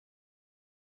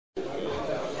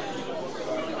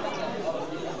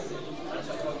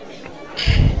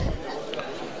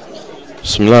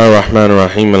بسم الله الرحمن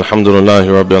الرحيم الحمد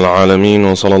لله رب العالمين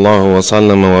وصلى الله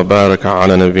وسلم وبارك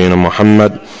على نبينا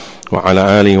محمد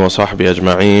وعلى آله وصحبه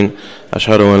أجمعين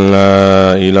أشهد أن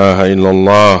لا إله إلا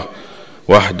الله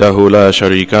وحده لا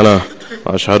شريك له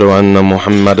وأشهد أن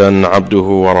محمدا عبده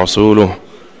ورسوله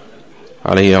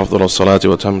عليه أفضل الصلاة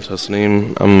وتم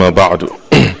التسليم أما بعد.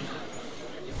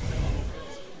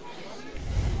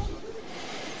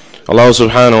 Allah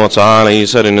subhanahu wa ta'ala, He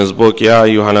said in His book, يا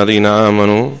أيها الذين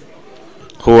آمنوا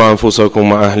قوا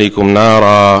أنفسكم وأهليكم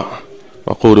نارا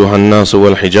وقودها الناس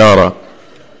والحجارة.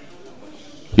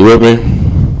 You with me?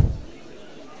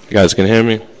 You guys can hear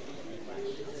me?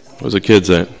 Where's the kids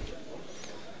at?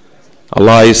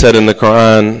 Allah, He said in the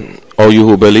Quran, O you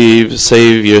who believe,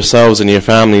 save yourselves and your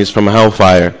families from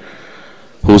hellfire,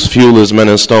 whose fuel is men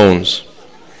and stones.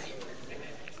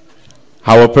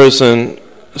 How a person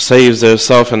saves their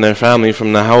self and their family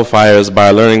from the hellfire is by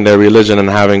learning their religion and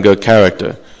having good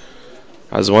character.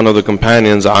 As one of the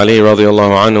companions, Ali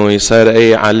radiallahu anhu, he said,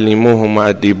 Ay allimuhum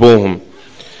wa addibuhum.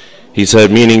 He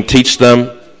said, meaning teach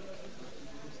them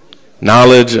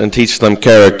knowledge and teach them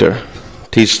character.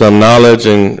 Teach them knowledge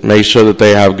and make sure that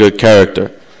they have good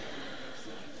character.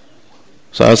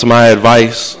 So that's my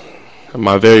advice,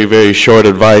 my very, very short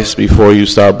advice before you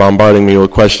start bombarding me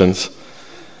with questions.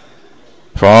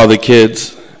 For all the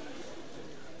kids,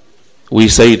 we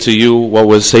say to you what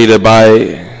was stated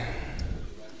by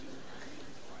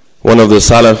one of the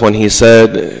Salaf when he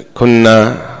said,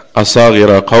 Kunna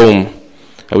asaghira qawm.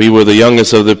 We were the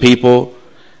youngest of the people,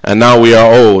 and now we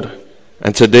are old.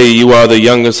 And today you are the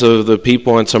youngest of the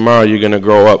people, and tomorrow you're going to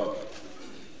grow up.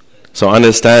 So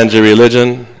understand your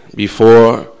religion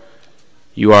before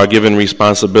you are given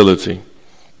responsibility.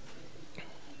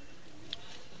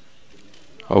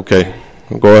 Okay,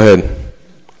 go ahead.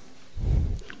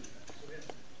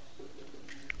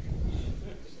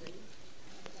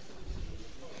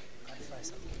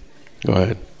 Go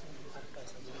ahead.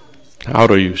 How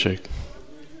old are you, Sheikh?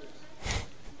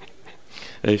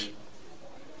 ايش؟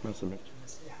 ما سمعت.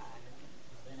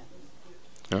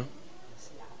 ها؟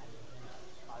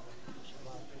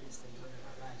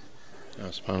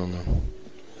 سبحان الله.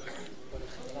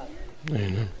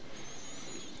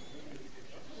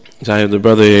 So the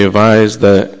brother advised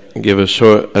that give a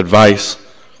short advice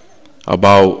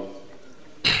about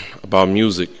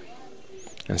music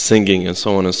and singing and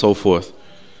so on and so forth.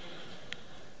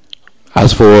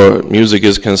 As for music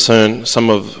is concerned, some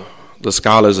of the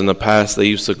scholars in the past, they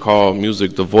used to call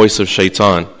music the voice of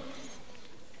shaitan. They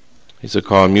used to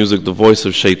call music the voice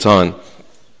of shaitan.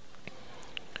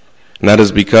 And that is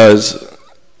because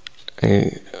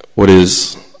what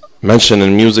is mentioned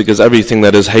in music is everything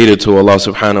that is hated to Allah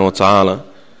subhanahu wa ta'ala.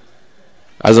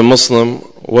 As a Muslim,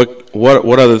 what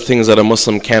are the things that a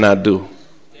Muslim cannot do?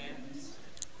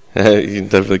 You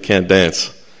definitely can't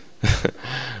dance.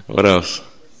 What else?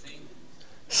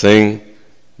 Sing.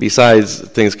 Besides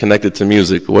things connected to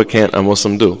music, what can't a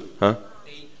Muslim do? Huh?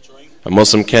 A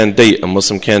Muslim can't date. A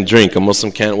Muslim can't drink. A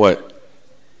Muslim can't what?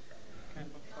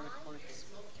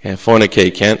 Can't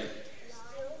fornicate. Can't.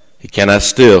 He cannot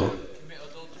steal.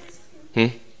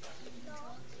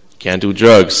 Can't do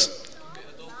drugs.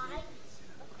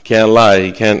 Can't lie.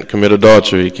 He can't commit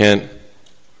adultery. He can't.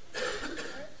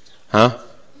 Huh?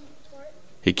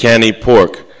 He can't eat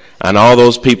pork. And all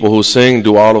those people who sing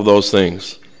do all of those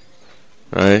things.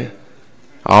 Right?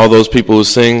 All those people who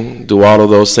sing do all of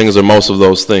those things or most of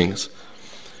those things.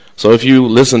 So if you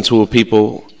listen to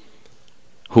people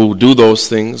who do those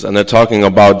things and they're talking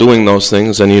about doing those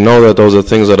things and you know that those are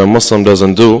things that a Muslim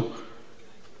doesn't do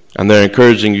and they're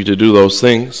encouraging you to do those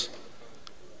things,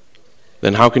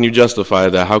 then how can you justify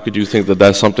that? How could you think that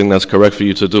that's something that's correct for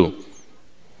you to do?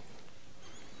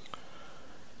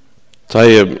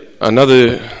 Tayyib,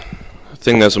 another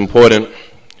thing that's important,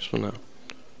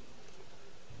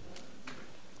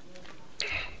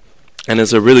 and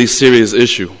it's a really serious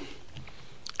issue.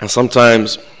 And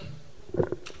sometimes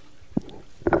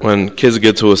when kids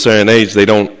get to a certain age, they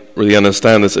don't really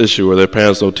understand this issue, or their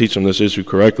parents don't teach them this issue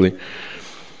correctly.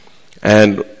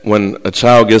 And when a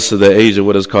child gets to the age of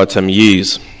what is called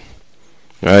tamyiz,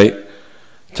 right?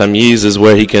 Tamyiz is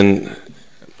where he can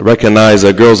recognize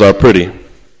that girls are pretty,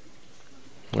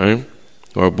 right?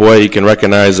 Or a boy, he can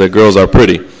recognize that girls are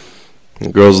pretty,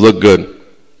 and girls look good,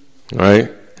 right?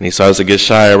 And he starts to get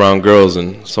shy around girls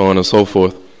and so on and so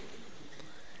forth.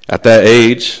 At that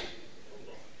age,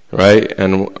 right,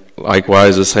 and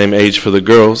likewise the same age for the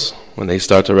girls, when they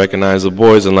start to recognize the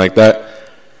boys and like that,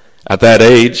 at that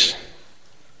age,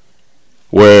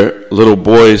 where little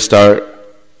boys start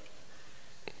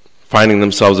finding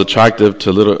themselves attracted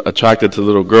to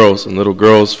little girls, and little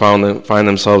girls find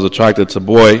themselves attracted to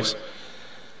boys,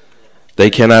 they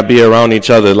cannot be around each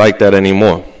other like that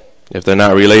anymore if they're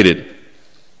not related.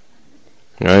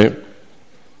 Right?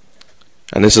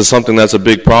 And this is something that's a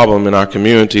big problem in our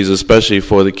communities, especially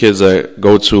for the kids that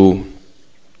go to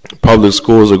public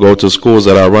schools or go to schools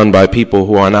that are run by people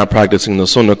who are not practicing the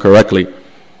Sunnah correctly.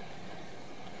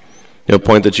 The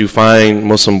point that you find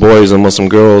Muslim boys and Muslim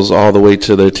girls all the way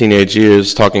to their teenage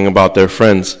years talking about their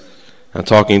friends and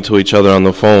talking to each other on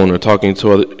the phone or talking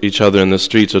to each other in the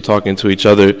streets or talking to each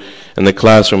other in the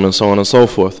classroom and so on and so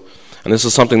forth. And this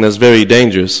is something that's very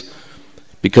dangerous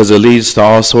because it leads to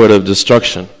all sort of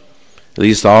destruction. It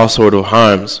leads to all sort of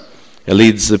harms. It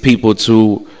leads the people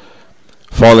to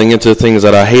falling into things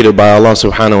that are hated by Allah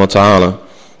subhanahu wa ta'ala.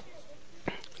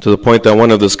 To the point that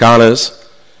one of the scholars,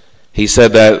 he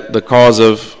said that the cause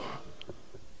of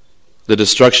the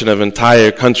destruction of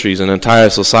entire countries and entire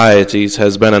societies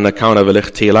has been an account of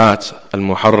al-ikhtilat,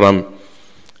 al-muharram,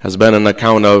 has been an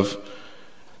account of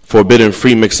forbidden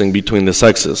free mixing between the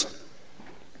sexes.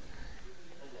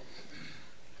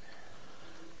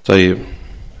 طيب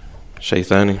شيء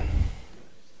ثاني.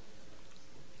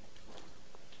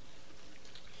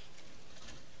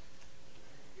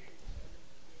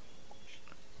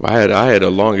 I had a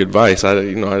long advice. I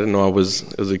didn't know it was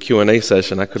a Q&A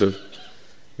session. I could have,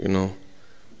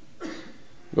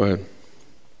 Go ahead.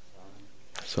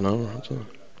 So now, how do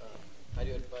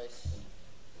you advise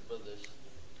brothers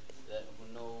that who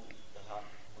knows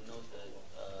that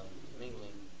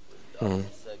mingling with the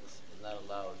opposite sex is not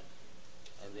allowed,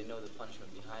 and they know the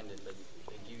punishment behind it, but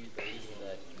they give you the reason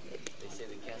that they say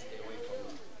they can't stay away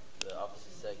from the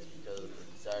opposite sex because of the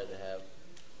desire they have,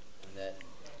 and that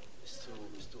it's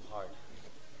too hard.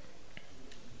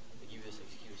 They give you this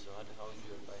excuse. So how would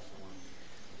you advise someone in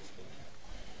this case?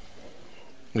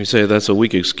 We say that's a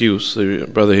weak excuse. The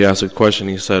brother, he asked a question.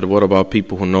 He said, what about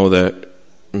people who know that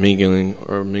mingling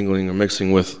or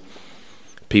mixing with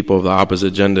people of the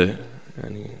opposite gender,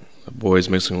 and boys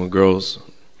mixing with girls,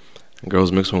 and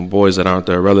girls mixing with boys that aren't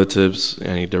their relatives,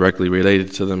 and he directly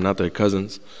related to them, not their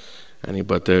cousins,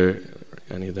 but their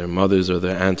mothers or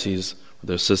their aunties or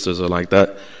their sisters or like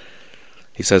that.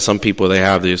 He said some people, they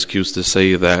have the excuse to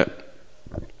say that.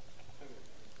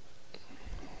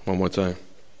 One more time.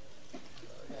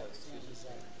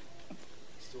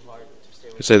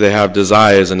 We say they have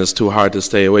desires and it's too hard to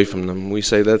stay away from them. We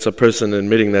say that's a person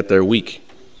admitting that they're weak.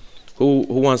 Who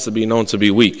wants to be known to be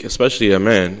weak? Especially a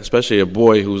man, especially a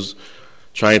boy who's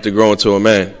trying to grow into a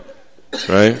man,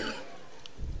 right?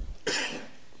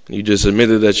 You just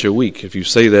admitted that you're weak. If you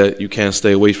say that you can't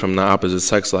stay away from the opposite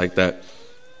sex like that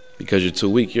because you're too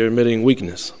weak, you're admitting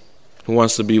weakness. Who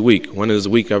wants to be weak? When is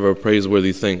weak ever a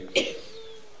praiseworthy thing?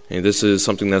 And this is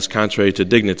something that's contrary to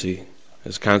dignity.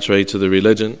 It's contrary to the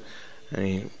religion.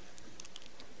 And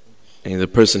the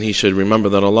person, he should remember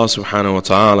that Allah subhanahu wa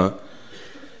ta'ala,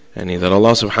 that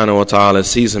Allah subhanahu wa ta'ala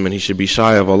sees him, and he should be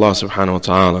shy of Allah subhanahu wa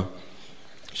ta'ala.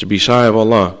 He should be shy of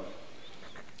Allah.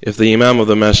 If the Imām of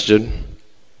the masjid,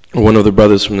 or one of the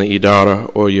brothers from the idara,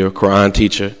 or your Quran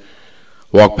teacher,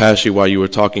 walked past you while you were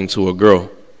talking to a girl,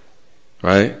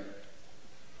 right?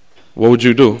 What would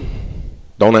you do?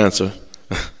 Don't answer.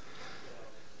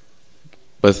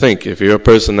 But think, if you're a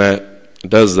person that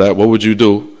does that, what would you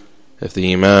do if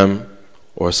the Imām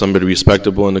or somebody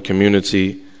respectable in the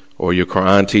community or your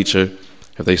Quran teacher,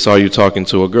 if they saw you talking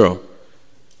to a girl?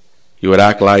 You would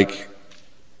act like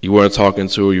you weren't talking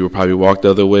to her. You would probably walk the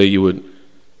other way. You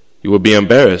would be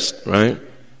embarrassed, right?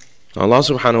 Allah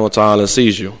subhanahu wa ta'ala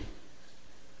sees you.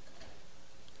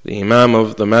 The Imām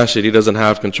of the masjid, he doesn't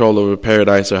have control over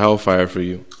paradise or hellfire for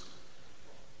you,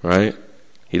 right?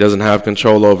 He doesn't have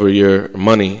control over your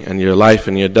money and your life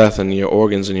and your death and your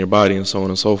organs and your body and so on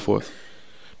and so forth.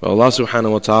 But Allah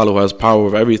subhanahu wa ta'ala, who has power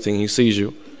over everything, he sees you.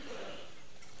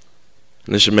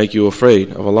 And this should make you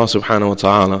afraid of Allah subhanahu wa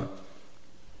ta'ala.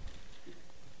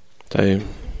 Tayyib.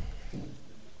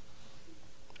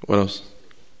 What else?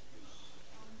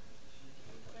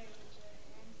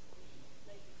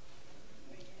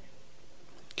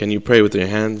 Can you pray with your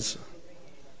hands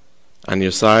on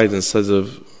your sides instead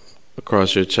of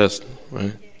across your chest,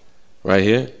 right? Right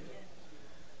here?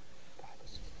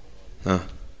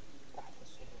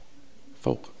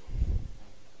 Folk.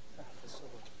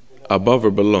 Above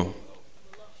or below?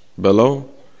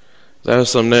 Below? There are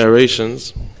some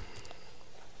narrations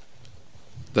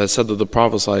that said that the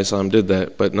Prophet ﷺ did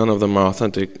that, but none of them are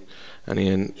authentic.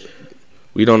 And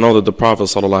we don't know that the Prophet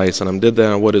ﷺ did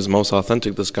that, and what is most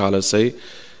authentic, the scholars say,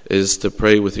 is to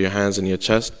pray with your hands in your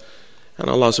chest. And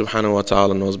Allah subhanahu wa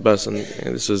ta'ala knows best, and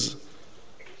this is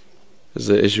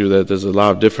the issue that there's a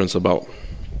lot of difference about.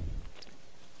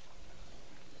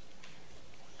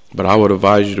 But I would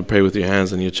advise you to pray with your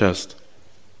hands in your chest.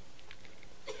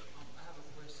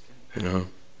 Yeah.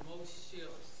 Most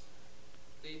sheikhs,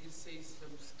 they just say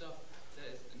some stuff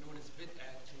that is known as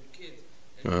bid'ah to kids,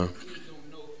 and the kids don't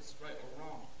know if it's right or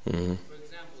wrong. Mm-hmm. For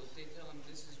example, if they tell them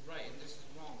this is right and this is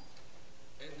wrong,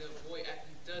 and the boy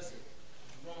actually does it,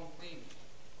 wrong thing,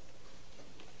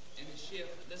 and the sheikh,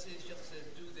 let's say the sheikh says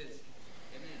do this,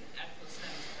 and then after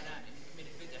Islam is haram, and he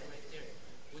committed bid'ah right there,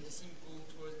 would the sin go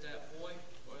towards that boy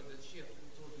or the sheikh who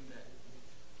told him that?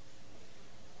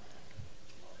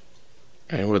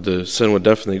 And with the sin would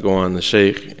definitely go on the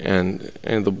sheikh and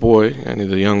the boy, and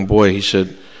the young boy, he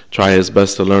should try his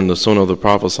best to learn the Sunnah of the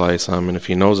Prophet ﷺ. And if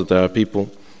he knows that there are people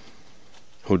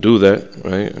who do that,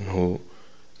 right, and who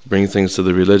bring things to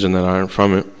the religion that aren't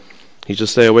from it, he should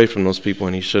stay away from those people,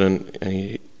 and he shouldn't,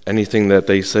 anything that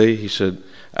they say, he should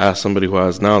ask somebody who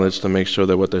has knowledge to make sure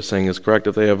that what they're saying is correct.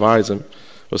 If they advise him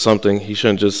or something, he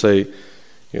shouldn't just say,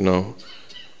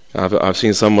 I've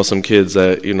seen some Muslim kids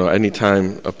that,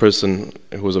 anytime a person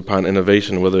who's upon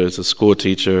innovation, whether it's a school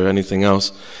teacher or anything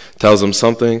else, tells them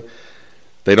something,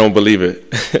 they don't believe it,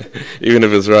 even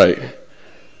if it's right.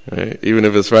 Right? Even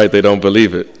if it's right, they don't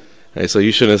believe it. Right? So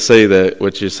you shouldn't say that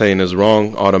what you're saying is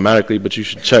wrong automatically, but you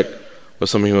should check with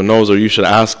somebody who knows, or you should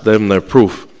ask them their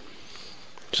proof.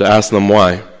 You should ask them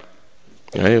why.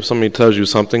 Right? If somebody tells you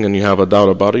something and you have a doubt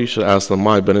about it, you should ask them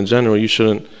why. But in general, you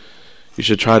should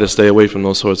try to stay away from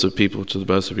those sorts of people to the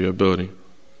best of your ability.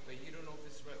 But you don't know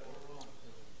if it's right or wrong.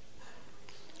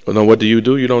 Well, then what do?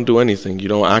 You don't do anything. You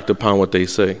don't act upon what they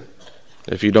say.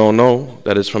 If you don't know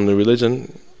that it's from the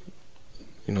religion,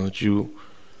 you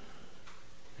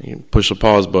push the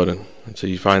pause button until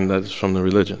you find that it's from the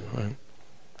religion, right?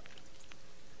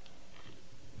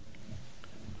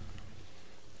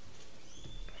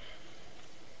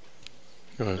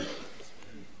 Go ahead.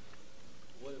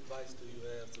 What advice do you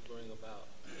have to bring about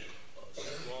a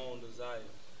strong desire,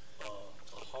 a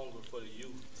hunger for the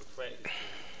youth to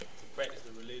practice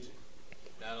the religion,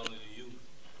 not only the youth,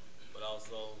 but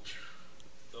also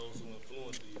those who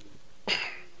influence the youth?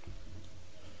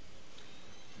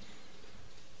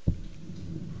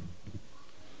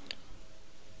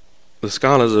 The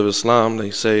scholars of Islam, they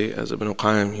say, as Ibn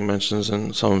Qayyim, he mentions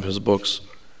in some of his books,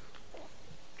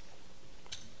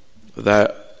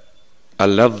 that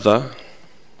al-ladha,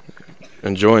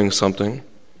 enjoying something,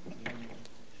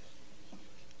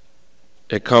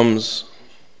 it comes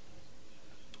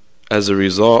as a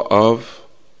result of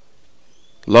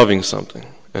loving something.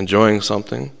 Enjoying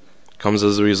something comes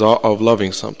as a result of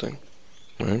loving something,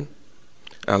 right?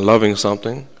 And loving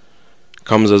something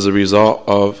comes as a result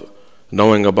of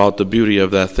knowing about the beauty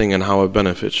of that thing and how it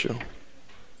benefits you,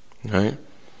 right?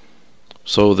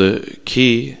 So the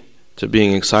key to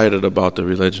being excited about the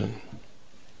religion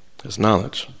is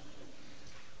knowledge.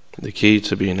 The key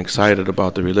to being excited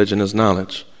about the religion is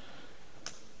knowledge.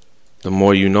 The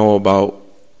more you know about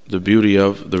the beauty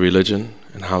of the religion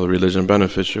and how the religion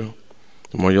benefits you,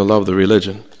 the more you'll love the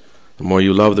religion. The more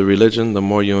you love the religion, the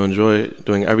more you enjoy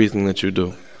doing everything that you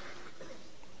do.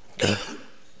 Okay?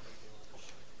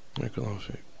 Make a long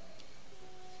feet.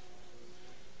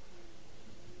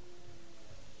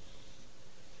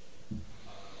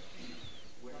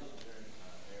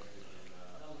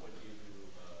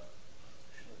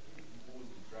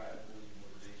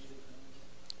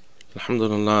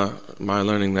 Alhamdulillah, my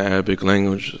learning the Arabic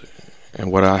language and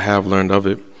what I have learned of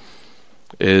it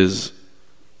is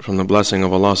from the blessing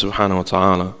of Allah subhanahu wa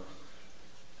ta'ala,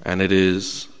 and it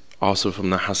is also from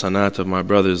the hasanat of my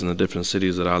brothers in the different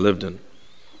cities that I lived in.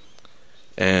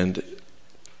 And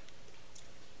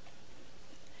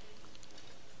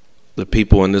the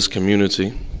people in this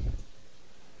community,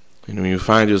 when you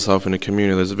find yourself in a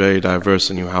community that's very diverse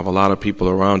and you have a lot of people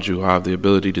around you who have the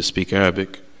ability to speak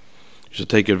Arabic, you should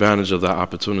take advantage of that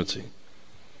opportunity.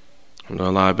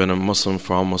 Alhamdulillah, I've been a Muslim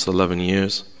for almost 11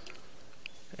 years,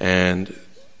 and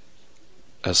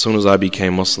as soon as I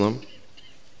became Muslim,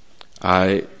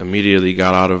 I immediately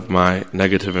got out of my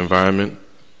negative environment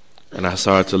and I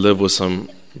started to live with some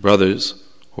brothers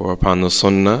who were upon the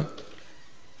Sunnah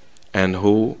and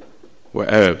who were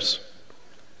Arabs.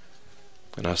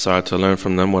 And I started to learn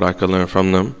from them what I could learn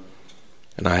from them.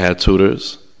 And I had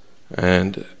tutors,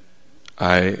 and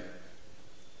I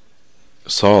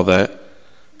saw that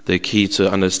the key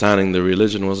to understanding the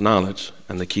religion was knowledge,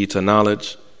 and the key to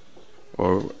knowledge,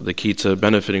 or the key to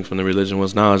benefiting from the religion,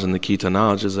 was knowledge, and the key to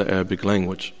knowledge is the Arabic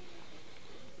language.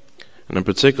 And in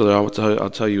particular, I'll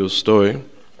tell you a story,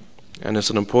 and it's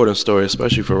an important story,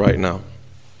 especially for right now.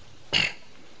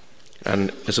 And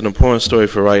it's an important story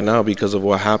for right now because of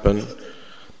what happened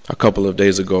a couple of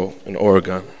days ago in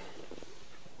Oregon.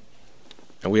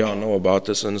 And we all know about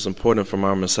this, and it's important from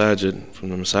our masajid, from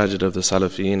the masajid of the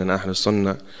Salafiyin and Ahl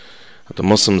Sunnah, the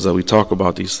Muslims that we talk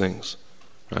about these things,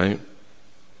 right?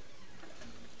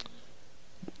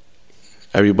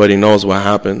 Everybody knows what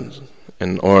happened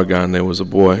in Oregon. There was a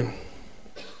boy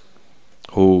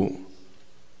who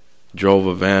drove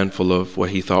a van full of what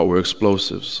he thought were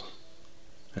explosives,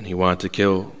 and he wanted to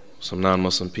kill some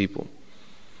non-Muslim people.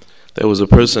 There was a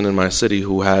person in my city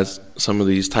who has some of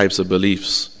these types of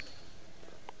beliefs,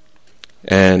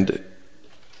 and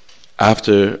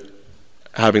after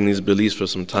having these beliefs for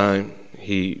some time,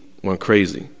 he went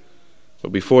crazy.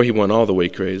 But before he went all the way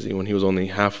crazy, when he was only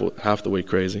half the way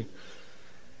crazy,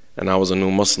 and I was a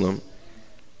new Muslim,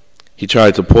 he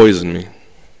tried to poison me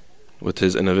with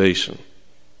his innovation.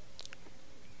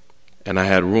 And I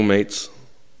had roommates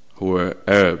who were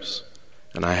Arabs,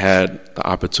 and I had the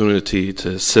opportunity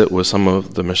to sit with some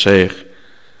of the mashaykh.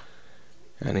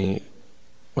 And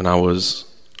when I was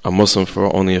a Muslim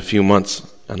for only a few months,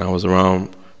 and I was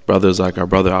around brothers like our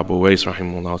brother Abu Wais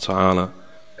rahimahullah ta'ala,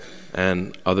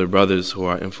 and other brothers who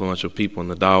are influential people in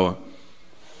the dawah,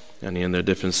 and in their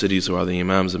different cities who are the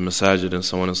Imams of Masajid and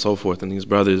so on and so forth. And these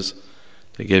brothers,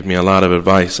 they gave me a lot of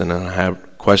advice, and I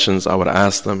had questions I would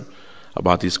ask them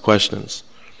about these questions.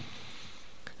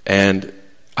 And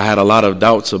I had a lot of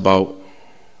doubts about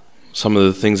some of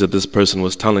the things that this person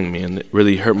was telling me, and it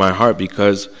really hurt my heart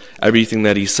because everything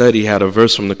that he said, he had a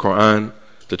verse from the Quran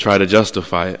to try to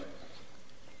justify it.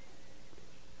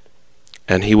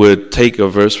 And he would take a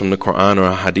verse from the Quran or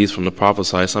a hadith from the Prophet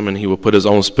ﷺ, and he would put his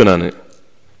own spin on it.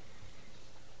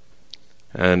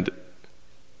 And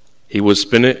he would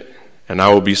spin it, and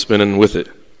I would be spinning with it.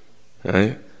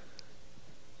 Right?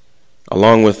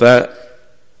 Along with that,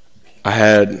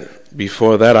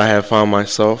 before that I had found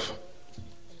myself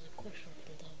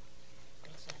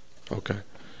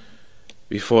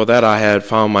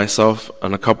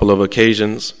on a couple of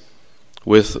occasions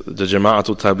with the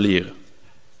Jama'atul Tabligh.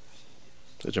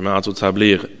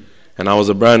 And I was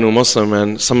a brand new Muslim,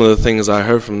 and some of the things I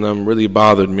heard from them really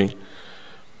bothered me.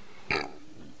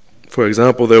 For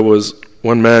example, there was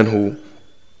one man who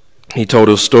he told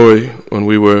a story when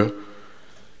we were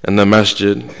in the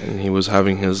masjid, and he was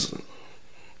having his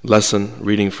lesson,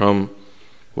 reading from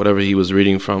whatever he was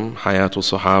reading from, Hayatul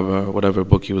Sahaba, or whatever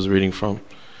book he was reading from.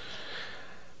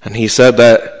 And he said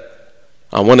that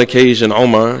on one occasion,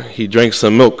 Umar, he drank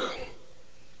some milk.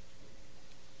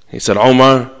 He said,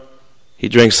 Umar, he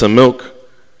drank some milk,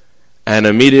 and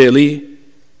immediately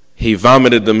he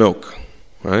vomited the milk,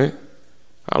 right?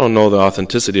 I don't know the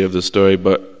authenticity of the story,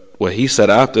 but what he said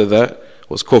after that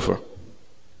was kufr.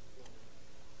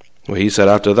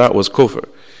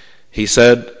 He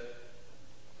said,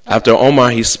 after Omar,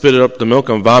 he spit up the milk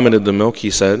and vomited the milk, he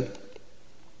said,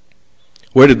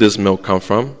 where did this milk come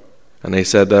from? And they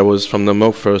said that was from the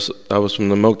milk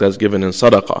that's given in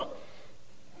sadaqah.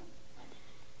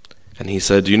 And he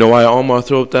said, do you know why Omar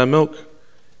threw up that milk?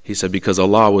 He said, because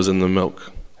Allah was in the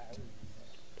milk.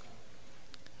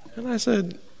 And I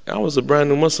said, I was a brand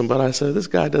new Muslim, but I said, this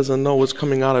guy doesn't know what's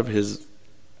coming out of his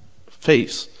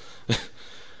face.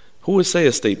 Who would say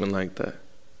a statement like that?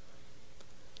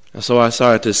 And so I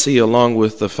started to see, along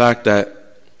with the fact that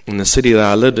in the city that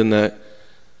I lived in, that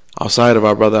outside of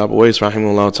our brother Abu Wais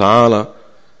rahimahullah ta'ala,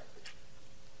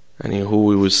 and who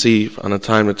we would see on a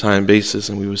time-to-time basis,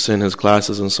 and we would sit in his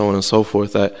classes and so on and so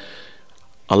forth, that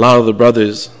a lot of the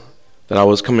brothers that I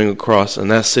was coming across in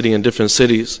that city and different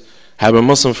cities had been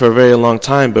Muslim for a very long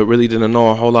time, but really didn't know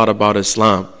a whole lot about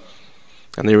Islam.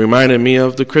 And they reminded me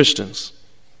of the Christians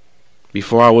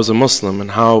before I was a Muslim,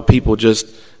 and how people just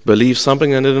believed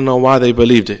something and didn't know why they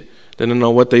believed it, didn't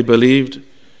know what they believed,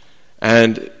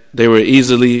 and they were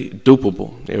easily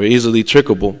dupable, they were easily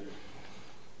trickable.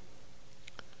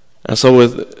 And so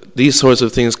with these sorts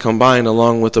of things combined,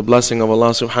 along with the blessing of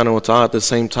Allah subhanahu wa ta'ala, at the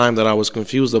same time that I was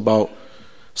confused about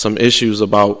some issues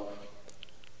about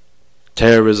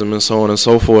terrorism and so on and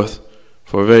so forth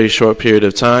for a very short period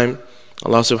of time,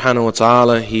 Allah subhanahu wa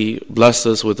ta'ala, He blessed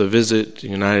us with a visit to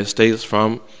the United States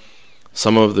from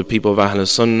some of the people of Ahl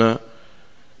Sunnah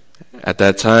at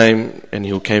that time, and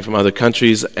who came from other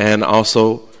countries, and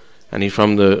he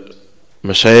from the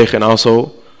Mashaykh, and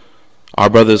also our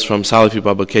brothers from Salafi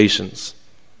Publications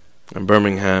in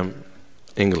Birmingham,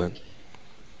 England.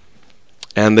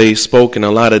 And they spoke in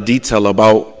a lot of detail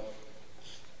about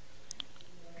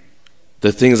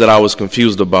the things that I was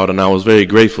confused about, and I was very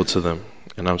grateful to them.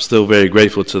 And I'm still very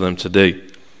grateful to them today.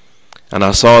 And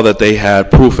I saw that they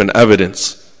had proof and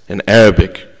evidence in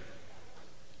Arabic.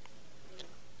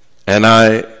 And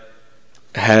at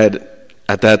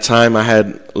that time, I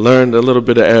had learned a little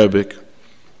bit of Arabic.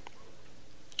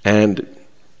 And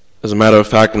as a matter of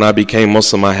fact, when I became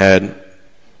Muslim, I had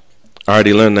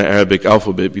already learned the Arabic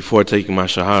alphabet before taking my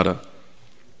Shahada.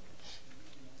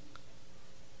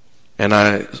 And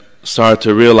I started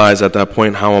to realize at that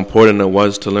point how important it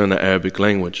was to learn the Arabic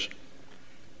language.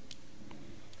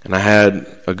 And I had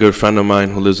a good friend of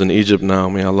mine who lives in Egypt now,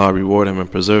 may Allah reward him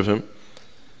and preserve him.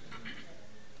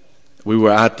 When we were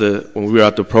at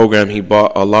the program, he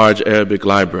bought a large Arabic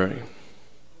library.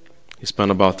 He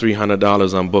spent about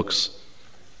 $300 on books.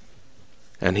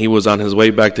 And he was on his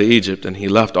way back to Egypt, and he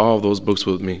left all of those books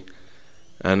with me.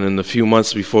 And in the few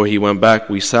months before he went back,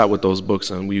 we sat with those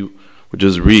books and we would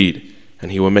just read.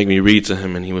 And he would make me read to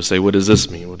him, and he would say, "What does this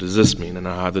mean? What does this mean?" And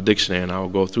I had the dictionary, and I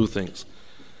would go through things.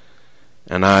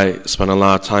 And I spent a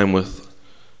lot of time with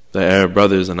the Arab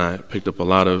brothers, and I picked up a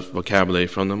lot of vocabulary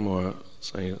from them, or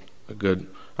say a good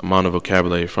amount of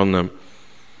vocabulary from them.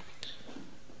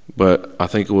 But I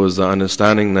think it was the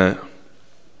understanding that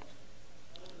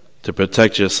to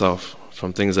protect yourself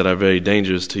from things that are very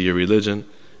dangerous to your religion,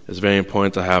 it's very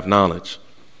important to have knowledge.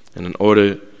 And in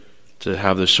order to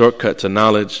have the shortcut to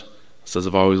knowledge, instead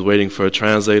of always waiting for a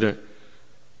translator,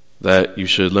 that you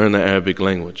should learn the Arabic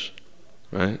language,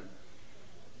 right?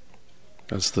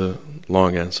 That's the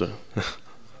long answer.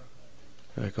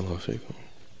 Barakallahu feekum.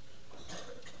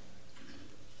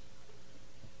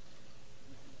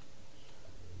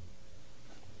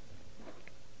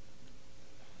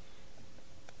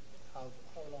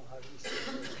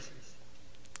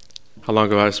 How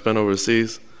long have I spent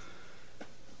overseas?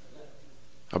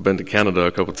 I've been to Canada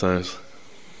a couple times.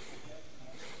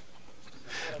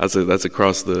 That's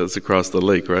across the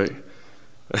lake, right?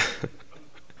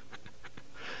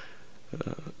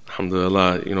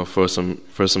 Alhamdulillah, for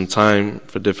some time,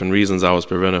 for different reasons, I was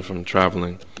prevented from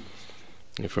traveling,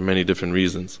 for many different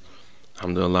reasons.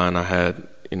 Alhamdulillah, and I had,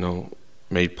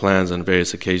 made plans on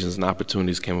various occasions, and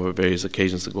opportunities came over various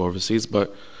occasions to go overseas,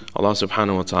 but Allah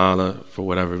subhanahu wa ta'ala, for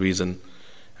whatever reason,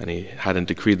 and He hadn't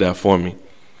decreed that for me.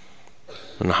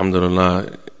 And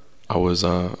alhamdulillah, I was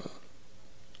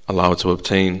allowed to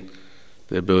obtain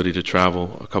the ability to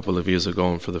travel a couple of years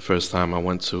ago, and for the first time I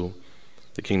went to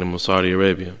the Kingdom of Saudi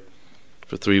Arabia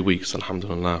for 3 weeks,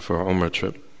 alhamdulillah, for an Umrah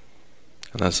trip.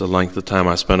 And that's the length of time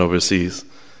I spent overseas,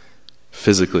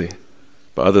 physically.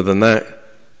 But other than that,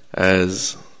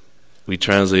 as we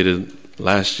translated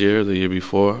last year, the year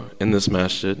before, in this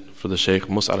masjid for the Sheikh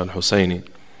Mus'ab al-Husayni,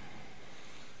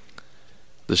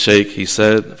 the Sheikh, he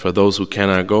said, for those who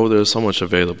cannot go, there is so much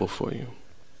available for you.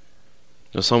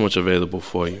 There's so much available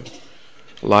for you.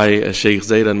 Like Sheikh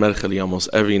Zayd al-Madkhali, almost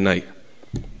every night,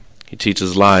 he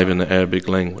teaches live in the Arabic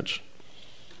language.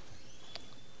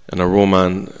 And a room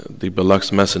on the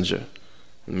Belux Messenger.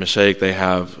 And Mashaykh, they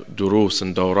have durus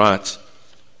and dawrat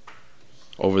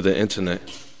over the internet.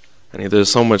 And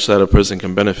there's so much that a person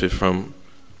can benefit from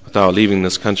without leaving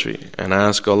this country. And I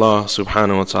ask Allah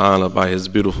subhanahu wa ta'ala by His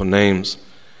beautiful names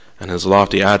and His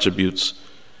lofty attributes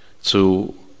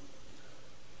to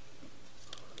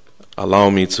allow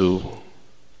me to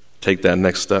take that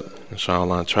next step,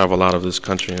 inshallah, and travel out of this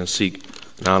country and seek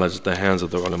knowledge at the hands of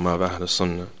the ulama of Ahl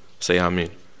Sunnah. Say Ameen.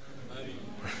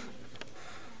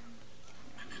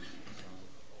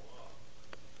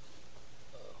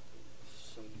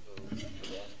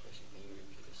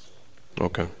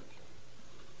 Okay.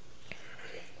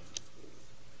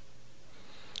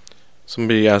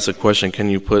 Somebody asked a question, can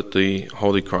you put the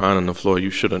Holy Quran on the floor? You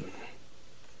shouldn't.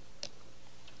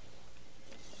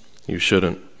 You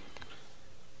shouldn't.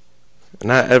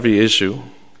 Not every issue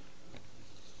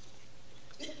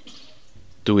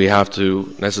do we have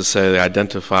to necessarily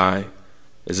identify,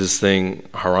 is this thing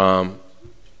haram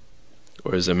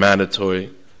or is it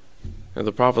mandatory? And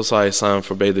the Prophet ﷺ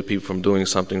forbade the people from doing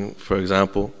something. For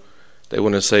example, they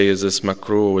wouldn't say, is this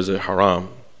makruh or is it haram?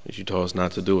 If you told us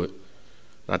not to do it.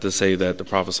 Not to say that the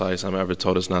Prophet ﷺ ever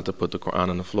told us not to put the Quran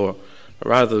on the floor. But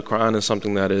rather, the Quran is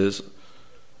something that is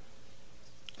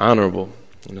honorable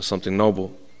and it's something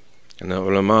noble. And the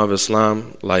ulama of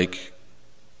Islam, like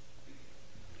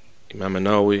Imām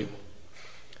Nawawi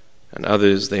and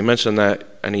others, they mention that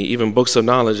even books of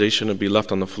knowledge, they shouldn't be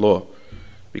left on the floor.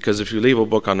 Because if you leave a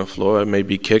book on the floor, it may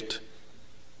be kicked,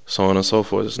 so on and so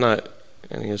forth. It's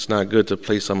not good to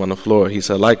place them on the floor. He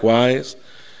said, likewise,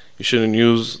 you shouldn't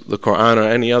use the Quran or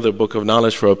any other book of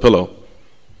knowledge for a pillow.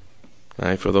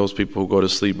 Right? For those people who go to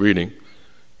sleep reading.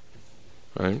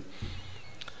 Right?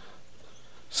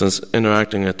 Since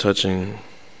interacting and touching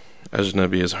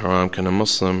ajnabi is haram, can a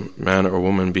Muslim man or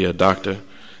woman be a doctor?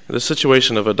 The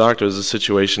situation of a doctor is a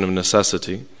situation of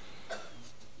necessity.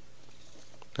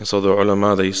 And so the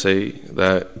ulama, they say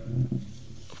that,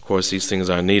 of course, these things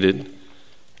are needed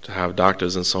to have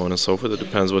doctors and so on and so forth. It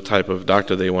depends what type of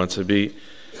doctor they want to be.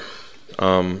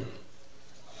 And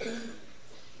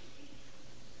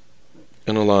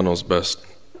Allah knows best.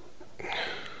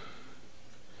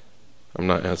 I'm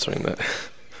not answering that.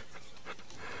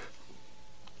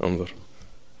 انظر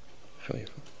خليفة.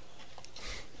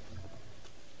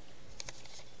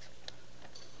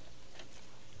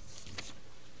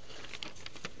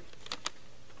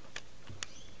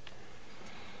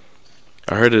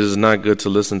 I heard it is not good to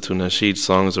listen to nasheed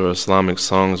songs or Islamic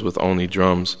songs with only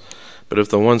drums, but if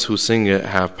the ones who sing it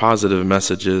have positive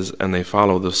messages and they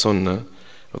follow the Sunnah,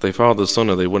 if they follow the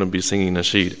Sunnah, they wouldn't be singing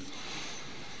nasheed.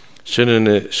 Should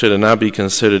it not be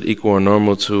considered equal or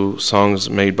normal to songs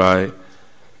made by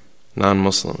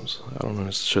non-Muslims? I don't know.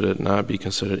 Should it not be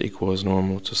considered equal as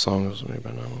normal to songs made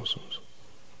by non-Muslims?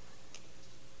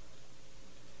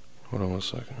 Hold on one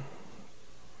second.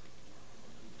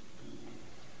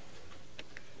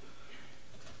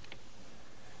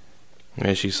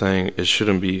 And she's saying it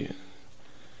shouldn't be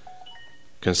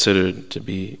considered to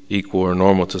be equal or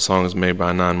normal to songs made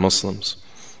by non-Muslims.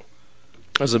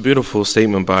 There's a beautiful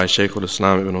statement by Shaykh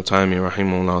al-Islam ibn Taymiyyah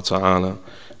rahimahullah ta'ala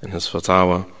in his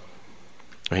fatwa.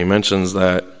 He mentions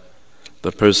that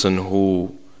the person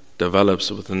who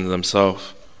develops within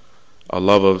themselves a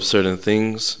love of certain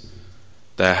things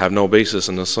that have no basis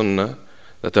in the Sunnah,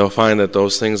 that they'll find that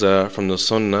those things that are from the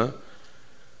Sunnah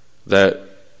that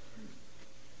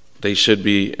they should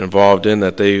be involved in,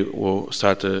 that they will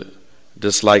start to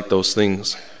dislike those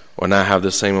things or not have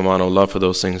the same amount of love for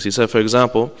those things. He said, for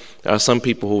example, there are some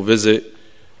people who visit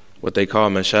what they call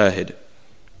mashahid,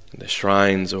 the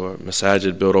shrines or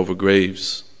masajid built over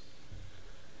graves.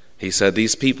 He said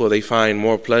these people, they find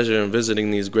more pleasure in visiting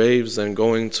these graves than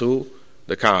going to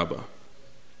the Kaaba.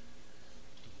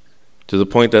 To the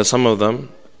point that some of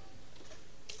them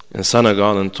in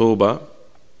Senegal and Touba,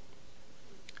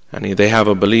 and they have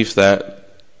a belief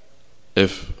that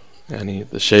if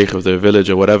the sheikh of their village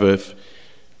or whatever, if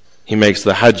he makes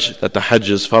the hajj, that the hajj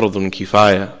is fardun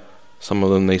kifaya. Some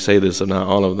of them, they say this, and not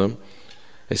all of them.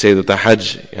 They say that the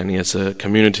hajj, it's a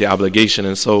community obligation,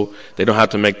 and so they don't have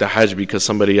to make the hajj because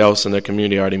somebody else in their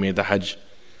community already made the hajj.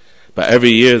 But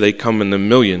every year they come in the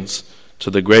millions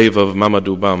to the grave of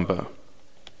Mamadou Bamba,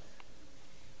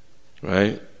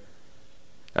 right?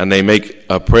 And they make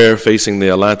a prayer facing the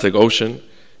Atlantic Ocean,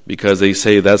 because they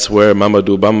say that's where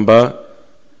Mamadou Bamba,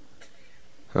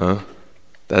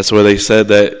 that's where they said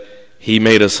that he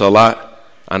made a salat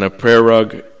on a prayer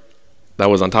rug that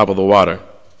was on top of the water,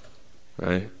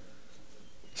 right?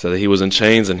 Said that he was in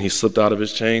chains and he slipped out of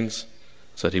his chains.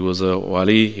 Said he was a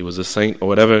wali, he was a saint or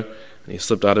whatever, and he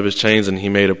slipped out of his chains and he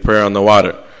made a prayer on the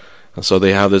water. And so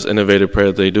they have this innovative prayer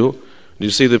that they do. You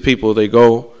see the people, they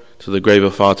go to the grave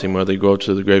of Fatima, they go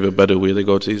to the grave of Badawi, they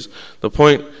go to these. The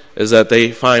point is that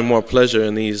they find more pleasure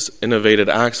in these innovative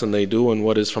acts than they do in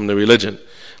what is from the religion.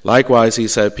 Likewise, he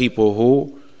said people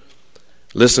who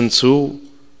listen to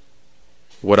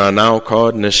what are now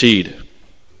called nasheed.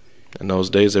 In those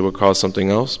days they were called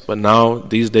something else, but now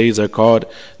these days are called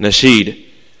nasheed.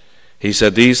 He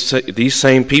said these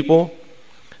same people,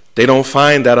 they don't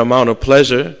find that amount of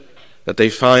pleasure that they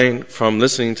find from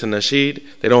listening to nasheed.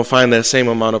 They don't find that same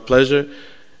amount of pleasure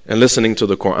in listening to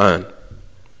the Quran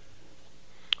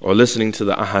or listening to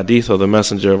the ahadith of the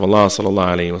Messenger of Allah sallallahu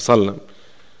alaihi wasallam.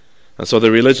 And so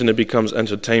the religion, it becomes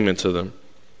entertainment to them.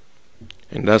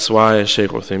 And that's why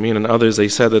Shaykh Uthaymeen and others, they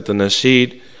said that the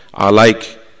nasheed are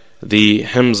like the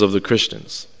hymns of the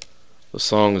Christians, the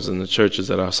songs in the churches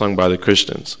that are sung by the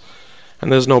Christians.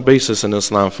 And there's no basis in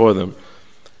Islam for them.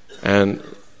 And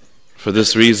for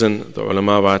this reason, the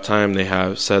ulama of our time, they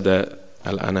have said that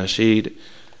al-anasheed,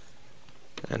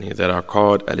 and that are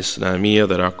called al-islamiyya,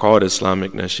 that are called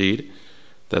Islamic nasheed,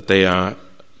 that they are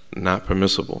not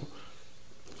permissible.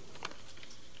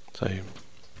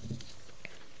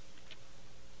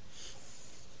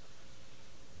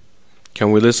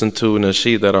 Can we listen to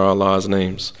nasheed that are Allah's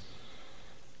names?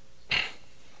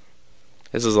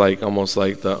 This is like almost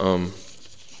like the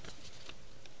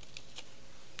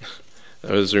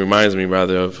This reminds me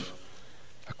rather of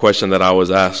a question that I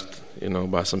was asked,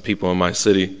 by some people in my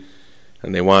city,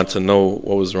 and they wanted to know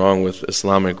what was wrong with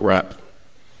Islamic rap.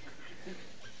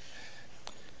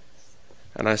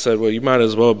 And I said, well, you might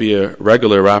as well be a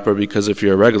regular rapper, because if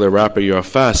you're a regular rapper, you're a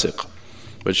fasiq.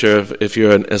 But if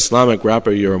you're an Islamic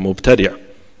rapper, you're a mubtadi'.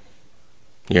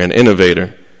 You're an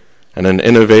innovator. And an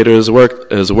innovator is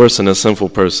worse than a sinful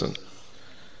person.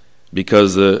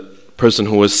 Because the person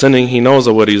who is sinning, he knows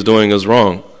that what he's doing is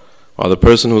wrong. While the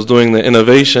person who's doing the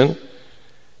innovation,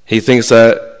 he thinks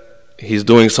that he's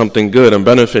doing something good and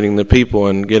benefiting the people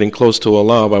and getting close to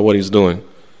Allah by what he's doing.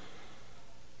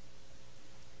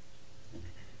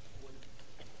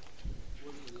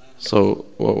 So,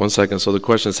 one second. So the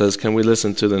question says, can we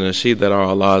listen to the nasheed that are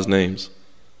Allah's names?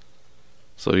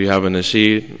 So you have a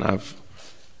nasheed,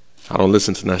 I don't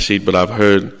listen to nasheed, but I've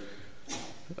heard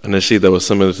a nasheed that was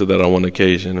similar to that on one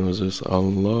occasion. It was just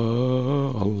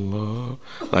Allah, Allah,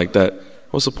 like that.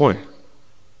 What's the point?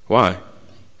 Why?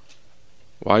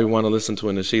 Why you want to listen to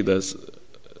a nasheed that's,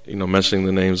 mentioning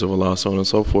the names of Allah, so on and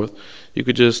so forth? You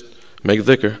could just make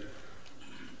dhikr.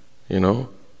 The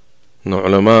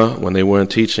ulama, when they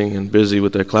weren't teaching and busy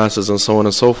with their classes and so on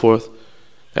and so forth,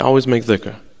 they always make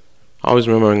dhikr. Always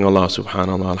remembering Allah,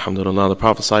 subhanallah, alhamdulillah. The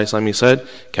Prophet ﷺ said,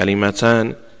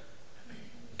 Kalimatan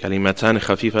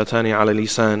khafifatani ala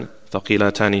lisan,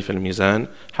 thaqilatani fil mizan,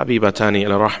 habibatani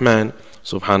ila rahman,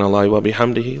 subhanallah wa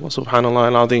bihamdihi, wa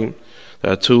subhanallah al-azim.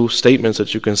 There are two statements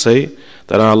that you can say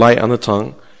that are light on the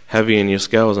tongue, heavy in your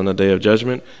scales on the day of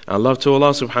judgment, and love to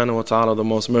Allah subhanahu wa ta'ala, the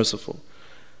most merciful.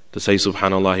 To say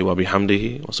subhanallah wa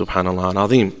bihamdihi, wa subhanallah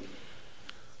al-azim.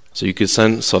 So you could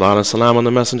send salat and salam on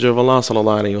the Messenger of Allah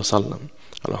sallallahu alayhi wa sallam.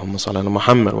 Allahumma salli ala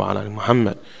Muhammad wa ala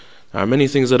Muhammad. There are many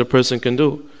things that a person can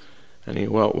do. And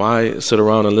why sit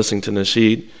around and listen to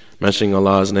nasheed, mentioning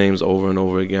Allah's names over and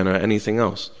over again, or anything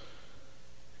else?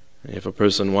 If a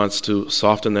person wants to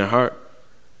soften their heart,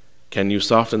 can you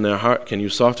soften their heart? Can you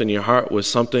soften your heart with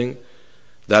something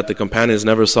that the companions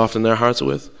never softened their hearts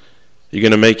with? You're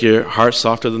going to make your heart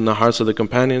softer than the hearts of the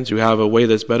companions? You have a way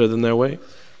that's better than their way?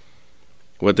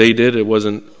 What they did, it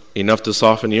wasn't enough to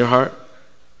soften your heart?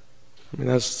 I mean,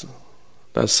 that's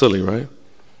silly, right?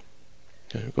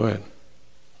 Yeah, go ahead.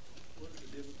 What's the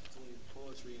difference between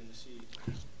poetry and nasheed?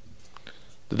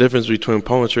 The difference between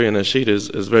poetry and nasheed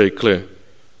is very clear.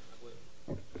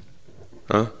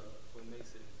 Huh? What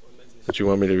makes it But you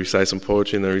want me to recite some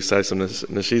poetry and then recite some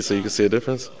nasheed so you can see a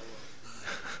difference?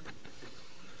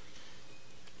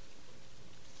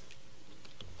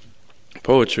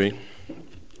 Poetry,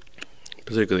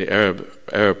 particularly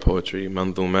Arab poetry,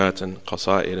 mandhumat and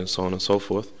qasaid and so on and so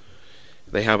forth,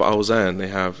 they have awzan, they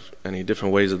have any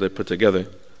different ways that they're put together,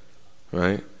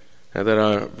 right? And that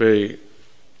are very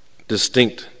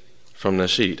distinct from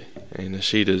nasheed. And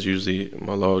nasheed is usually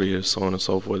melodious, so on and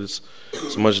so forth.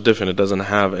 It's much different. It doesn't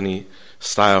have any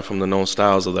style from the known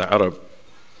styles of the Arab.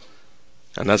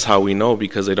 And that's how we know,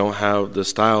 because they don't have the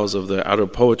styles of the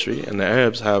Arab poetry, and the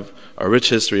Arabs have a rich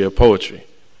history of poetry,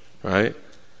 right?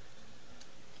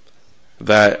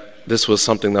 That this was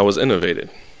something that was innovated.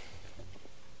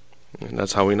 And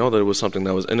that's how we know that it was something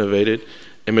that was innovated,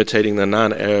 imitating the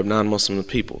non-Arab, non-Muslim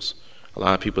peoples. A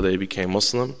lot of people, they became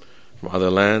Muslim from other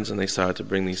lands, and they started to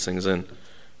bring these things in,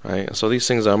 right? And so these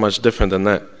things are much different than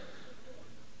that.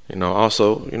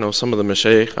 Also, some of the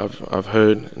mashaykh, I've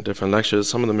heard in different lectures,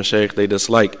 some of the mashaykh, they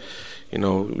dislike,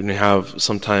 when you have,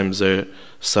 sometimes they're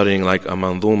studying like a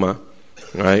mandhuma,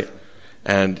 right?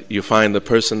 And you find the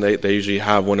person, they usually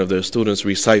have one of their students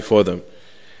recite for them.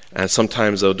 And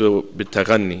sometimes they'll do it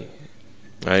bitaganni,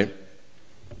 right?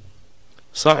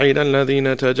 صَعِدَ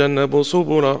الَّذِينَ تَجَنَّبُوا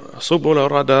سُبُلَ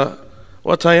الرَّدَى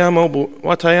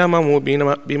وَتَيَامَمُوا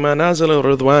بِمَنَازِلِ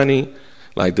الرِّضْوَانِ.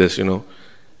 Like this,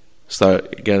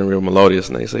 start getting real melodious,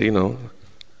 and they say,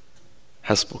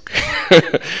 hasbuk.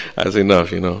 That's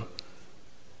enough,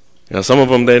 some of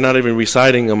them, they're not even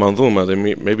reciting a mandhuma. They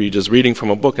maybe just reading from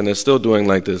a book, and they're still doing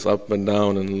like this, up and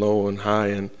down and low and high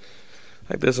and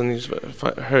like this. And you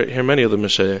hear many of the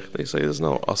mashaykh, they say there's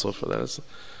no asl for that.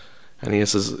 And he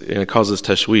says, it causes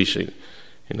tashwish.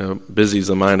 Busies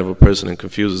the mind of a person and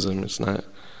confuses him. It's not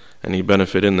any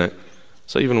benefit in that.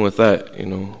 So even with that,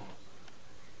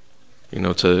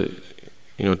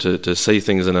 to say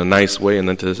things in a nice way and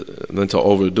then to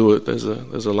overdo it, there's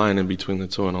a line in between the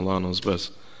two, and Allah knows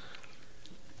best.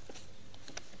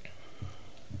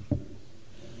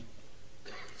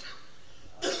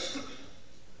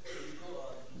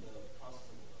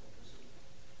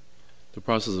 The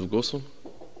process of ghusl?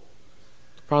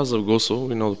 The process of ghusl,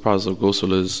 we know the process of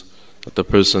ghusl is that the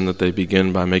person, that they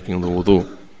begin by making the wudu,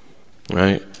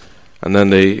 right? And then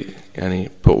they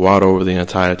put water over the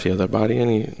entirety of their body,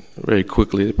 and very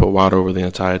quickly they put water over the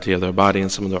entirety of their body.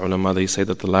 And some of the ulama, they say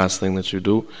that the last thing that you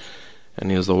do,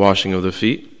 is the washing of the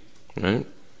feet, right?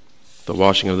 The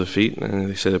washing of the feet, and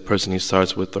they say the person, he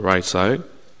starts with the right side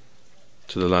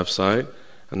to the left side,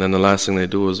 and then the last thing they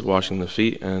do is washing the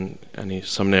feet. And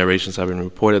some narrations have been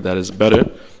reported that it's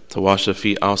better to wash the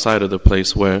feet outside of the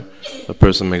place where the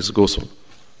person makes ghusl,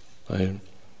 right?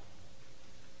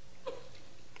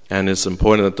 And it's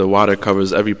important that the water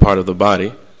covers every part of the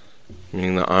body,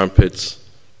 meaning the armpits,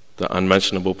 the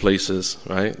unmentionable places,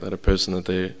 right? That a person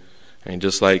and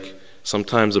just like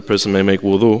sometimes a person may make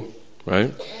wudu,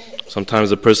 right?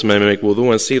 Sometimes a person may make wudu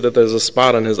and see that there's a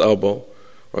spot on his elbow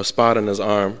or a spot on his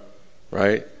arm,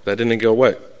 right? That didn't get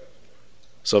wet.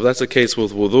 So if that's the case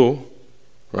with wudu,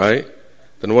 right?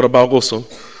 Then what about ghusl?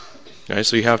 Right?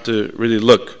 So you have to really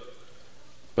look.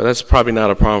 But that's probably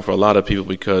not a problem for a lot of people,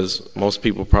 because most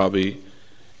people probably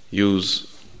use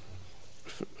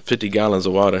 50 gallons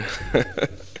of water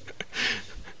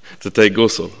to take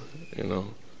ghusl, you know.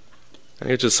 And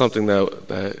it's just something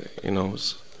that you know,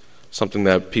 is something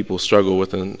that people struggle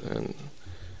with, and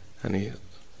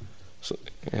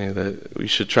that we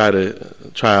should try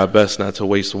our best not to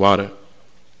waste water.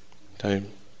 Okay.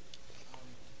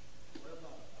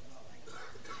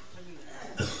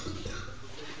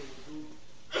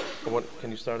 What, can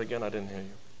you start again? I didn't hear you.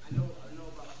 I know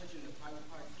about touching the private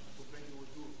part for breaking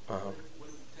wudu. Uh-huh. What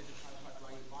is touching the private part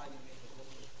while your body makes a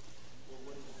ghusl?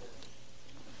 What is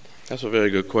that? That's a very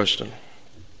good question.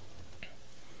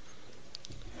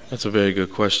 That's a very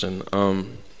good question. Allah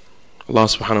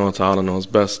subhanahu wa ta'ala knows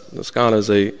best. The scholars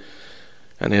and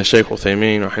Shaykh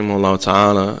Uthaymeen rahimahullah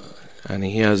ta'ala, and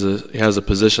he has a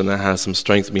position that has some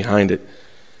strength behind it,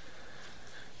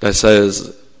 that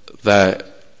says that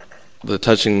the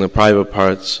touching the private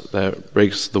parts that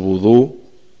breaks the wudu,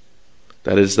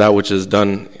 that is that which is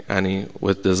done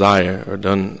with desire, or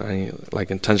done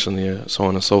like intentionally, or so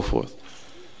on and so forth,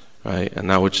 right? And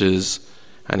that which is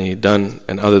done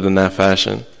and other than that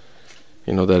fashion,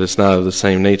 you know, that it's not of the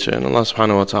same nature. And Allah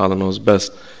subhanahu wa ta'ala knows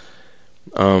best.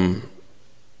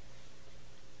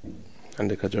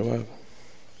 عندك جواب؟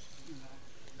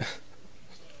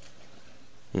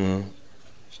 No.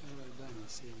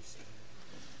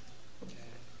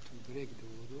 To break the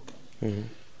wudu, Mm-hmm.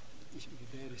 if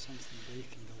there is something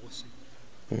breaking the ghusl,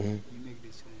 Mm-hmm. you make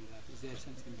this laugh. Is there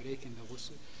something breaking the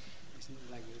ghusl? It's not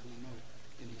like we don't know.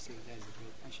 Then he says that's a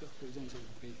break. And Shaykh presents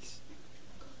it breaks.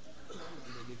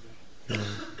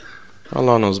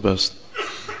 Allah knows best.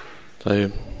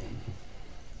 طيب.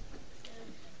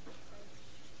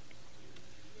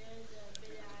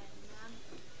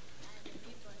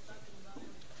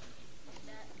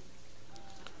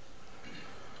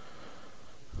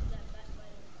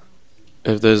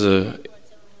 If there's a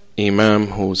Imām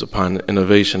who's upon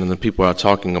innovation and the people are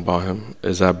talking about him,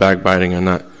 is that backbiting or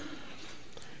not?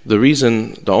 The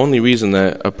only reason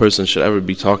that a person should ever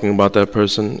be talking about that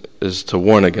person is to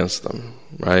warn against them,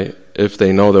 right? If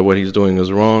they know that what he's doing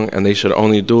is wrong, and they should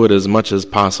only do it as much as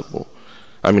possible.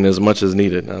 I mean, as much as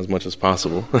needed, not as much as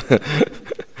possible.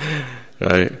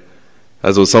 Right?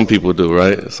 That's what some people do,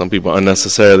 right? Some people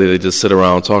unnecessarily, they just sit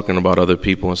around talking about other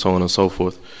people and so on and so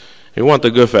forth. We want the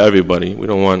good for everybody. We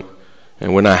don't want,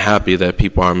 and we're not happy that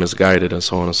people are misguided and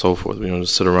so on and so forth. We don't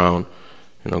just sit around,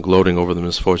 you know, gloating over the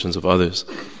misfortunes of others.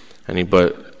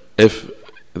 But if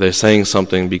they're saying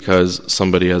something because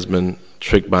somebody has been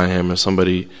tricked by him or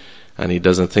somebody, and he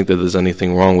doesn't think that there's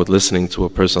anything wrong with listening to a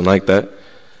person like that,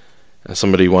 and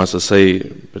somebody wants to say,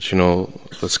 but you know,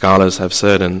 the scholars have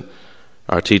said and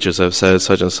our teachers have said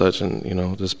such and such, and you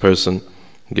know, this person,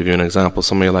 I'll give you an example,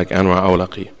 somebody like Anwar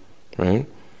Awlaqi, right?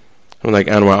 Like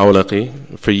Anwar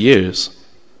Awlaqi, for years,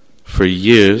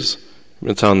 I've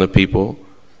been telling the people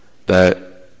that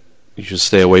you should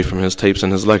stay away from his tapes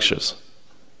and his lectures,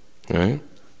 right?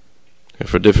 And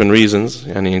for different reasons,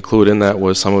 and he included in that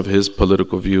was some of his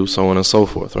political views, so on and so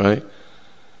forth, right?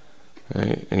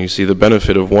 And you see the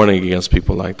benefit of warning against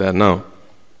people like that now.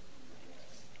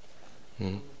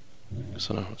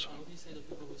 So now, What do you say to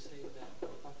people who say that the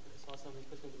Prophet ﷺ first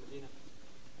went to Medina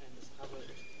and the Sahaba,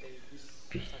 they use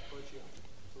psychology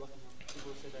to welcome him?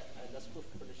 People say that that's proof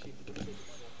for the sheep. What do you say to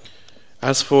people like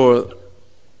that? as for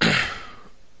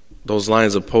those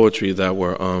lines of poetry that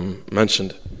were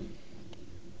mentioned,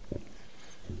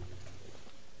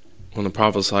 when the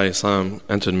Prophet ﷺ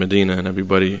entered Medina, and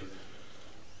everybody,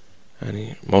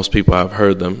 most people have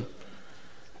heard them,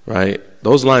 right?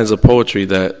 Those lines of poetry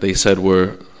that they said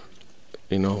were,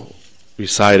 you know,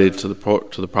 recited to the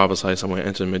Prophet ﷺ when he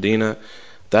entered Medina,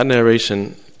 that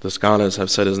narration, the scholars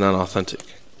have said, is not authentic.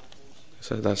 They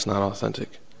said that's not authentic.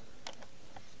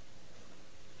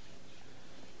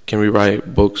 Can we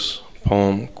write books,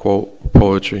 poem, quote,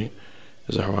 poetry?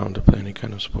 Is it haram to play any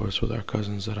kind of sports with our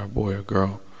cousins that are boy or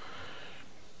girl?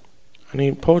 I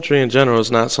mean, poetry in general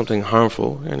is not something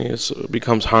harmful, and it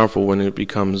becomes harmful when it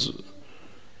becomes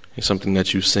something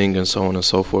that you sing and so on and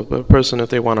so forth. But a person, if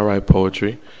they want to write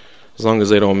poetry, as long as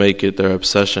they don't make it their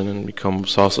obsession and become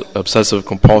obsessive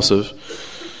compulsive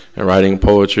in writing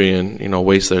poetry and, you know,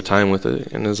 waste their time with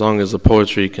it, and as long as the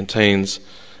poetry contains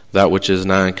that which is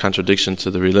not in contradiction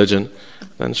to the religion,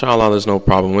 then inshallah there's no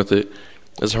problem with it.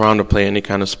 It's haram to play any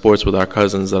kind of sports with our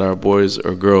cousins that are boys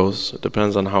or girls. It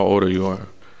depends on how old you are.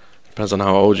 Depends on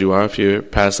how old you are. If you're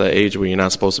past that age where you're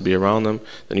not supposed to be around them,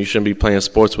 then you shouldn't be playing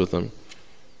sports with them.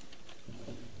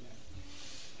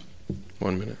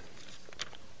 1 minute.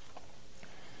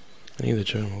 And either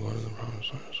children will go to the Prophet.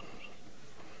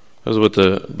 That's what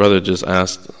the brother just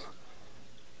asked.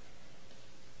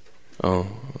 Oh.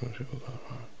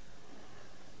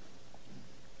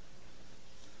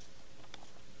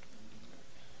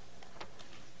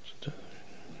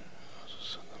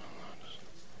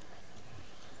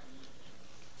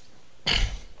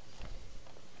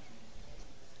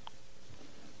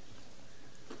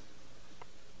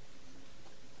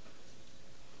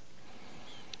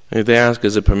 If they ask,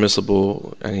 is it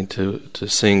permissible to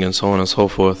sing and so on and so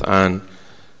forth on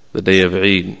the day of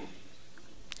Eid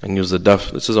and use the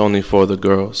duff? This is only for the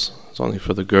girls. It's only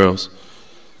for the girls.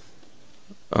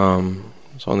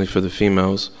 It's only for the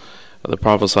females. The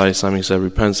Prophet ﷺ said,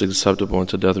 repentance is acceptable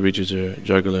until death reaches your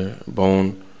jugular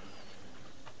bone.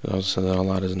 It also said that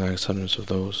Allah is not acceptance of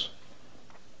those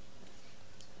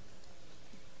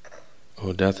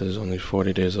who death is only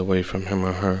 40 days away from him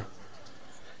or her.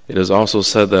 It is also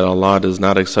said that Allah does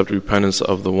not accept repentance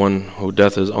of the one who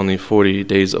death is only 40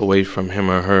 days away from him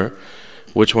or her.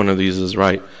 Which one of these is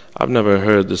right? I've never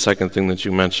heard the second thing that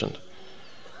you mentioned.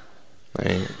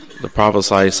 The Prophet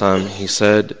ﷺ, he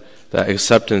said that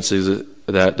acceptance is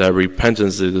that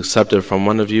repentance is accepted from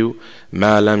one of you,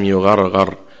 ma lam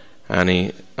yugharghar,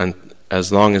 and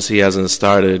as long as he hasn't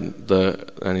started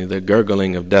the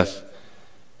gurgling of death,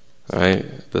 right?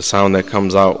 The sound that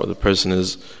comes out where the person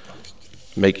is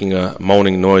making a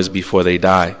moaning noise before they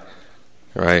die,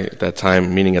 right? That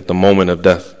time, meaning at the moment of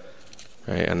death,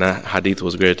 right? And that hadith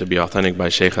was graded to be authentic by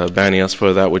Shaykh Albani. As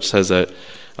for that which says that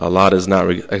Allah does not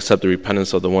accept the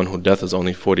repentance of the one who death is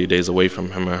only 40 days away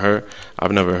from him or her,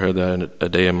 I've never heard that a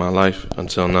day in my life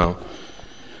until now.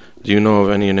 Do you know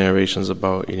of any narrations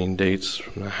about eating dates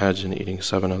from the Hajj and eating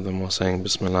 7 of them while saying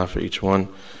Bismillah for each one?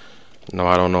 No,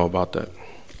 I don't know about that.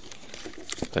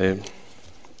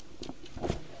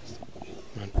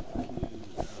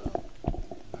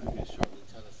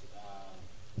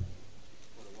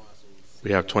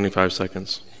 We have 25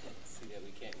 seconds. See that we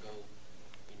can't go,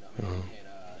 we can't,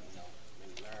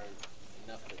 maybe learn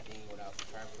enough of the deen without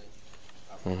traveling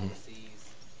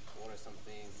overseas. What are some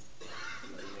things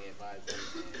you may advise them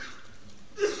to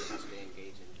actually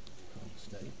engage in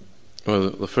study? Well,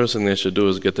 the first thing they should do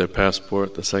is get their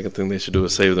passport. The second thing they should do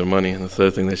is save their money. And the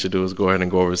third thing they should do is go ahead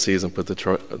and go overseas and put the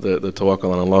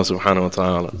tawakkul on Allah subhanahu wa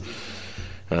ta'ala.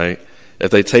 Right? If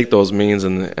they take those means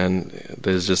and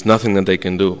there's just nothing that they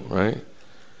can do, right?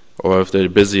 Or if they're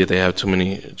busy, if they have too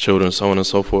many children, so on and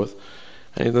so forth,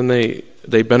 and then they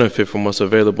benefit from what's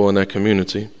available in their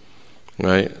community,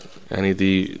 right? And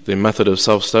the method of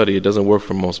self-study, it doesn't work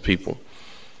for most people.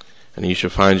 And you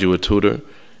should find you a tutor.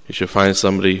 You should find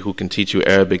somebody who can teach you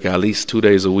Arabic at least 2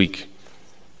 days a week.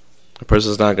 A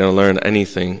person's not going to learn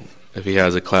anything if he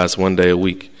has a class 1 day a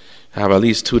week. Have at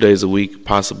least 2 days a week,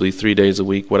 possibly 3 days a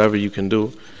week, whatever you can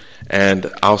do.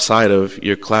 And outside of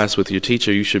your class with your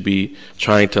teacher, you should be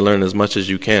trying to learn as much as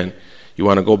you can. You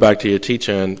want to go back to your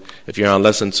teacher, and if you're on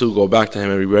lesson 2, go back to him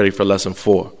and be ready for lesson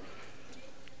 4.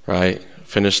 Right?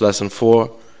 Finish lesson 4,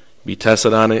 be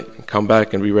tested on it, and come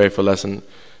back and be ready for lesson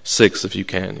 6 if you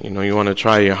can. You want to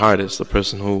try your hardest. The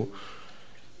person who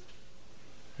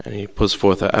he puts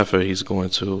forth an effort, he's going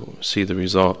to see the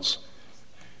results.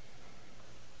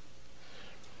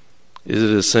 Is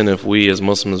it a sin if we as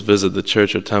Muslims visit the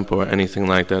church or temple or anything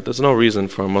like that? There's no reason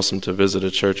for a Muslim to visit a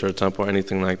church or a temple or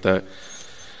anything like that.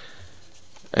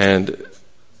 And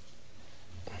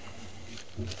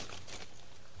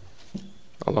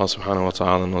Allah subhanahu wa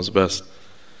ta'ala knows best.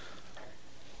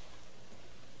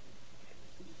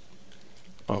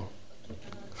 Oh.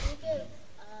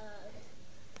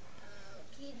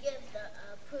 Can you give the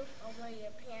proof of where your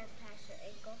pants past your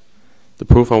ankle? The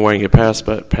proof on wearing your pants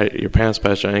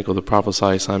past your ankle, the Prophet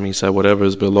ﷺ, he said, whatever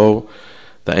is below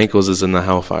the ankles is in the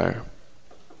hellfire.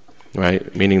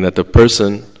 Right? Meaning that the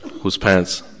person whose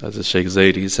pants, as the Sheikh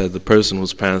Zayd, he said, the person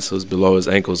whose pants is below his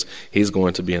ankles, he's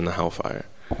going to be in the hellfire.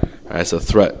 Right? It's a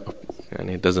threat. And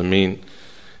it doesn't mean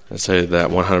to say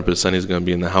that 100% he's going to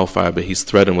be in the hellfire, but he's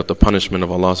threatened with the punishment of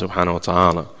Allah subhanahu wa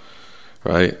ta'ala.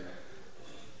 Right?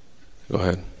 Go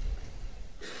ahead.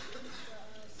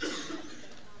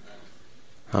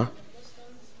 Huh?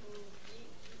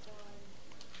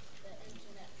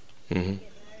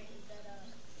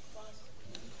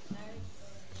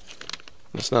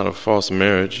 It's not a false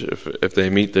marriage if they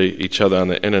meet each other on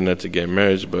the internet to get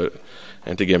married,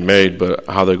 but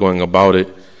how they're going about it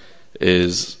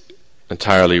is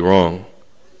entirely wrong.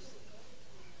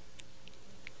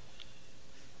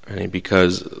 And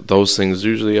because those things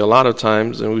usually, a lot of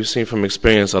times, and we've seen from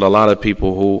experience that a lot of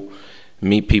people who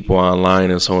meet people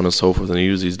online and so on and so forth, and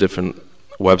use these different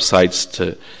websites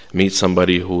to meet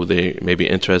somebody who they may be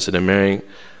interested in marrying,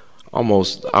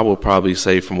 almost, I would probably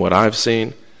say from what I've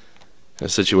seen,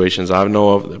 situations I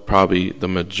know of, probably the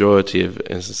majority of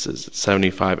instances,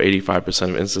 75, 85%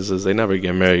 of instances, they never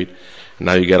get married. And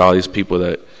now you get all these people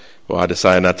that, well, I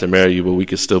decided not to marry you, but we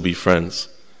could still be friends.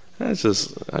 That's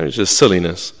just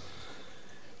silliness.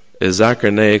 Is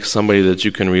Zakir Naik somebody that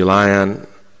you can rely on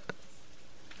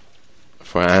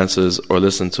for answers or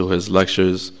listen to his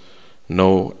lectures?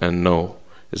 No and no.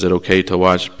 Is it okay to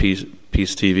watch Peace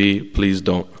TV? Please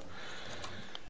don't.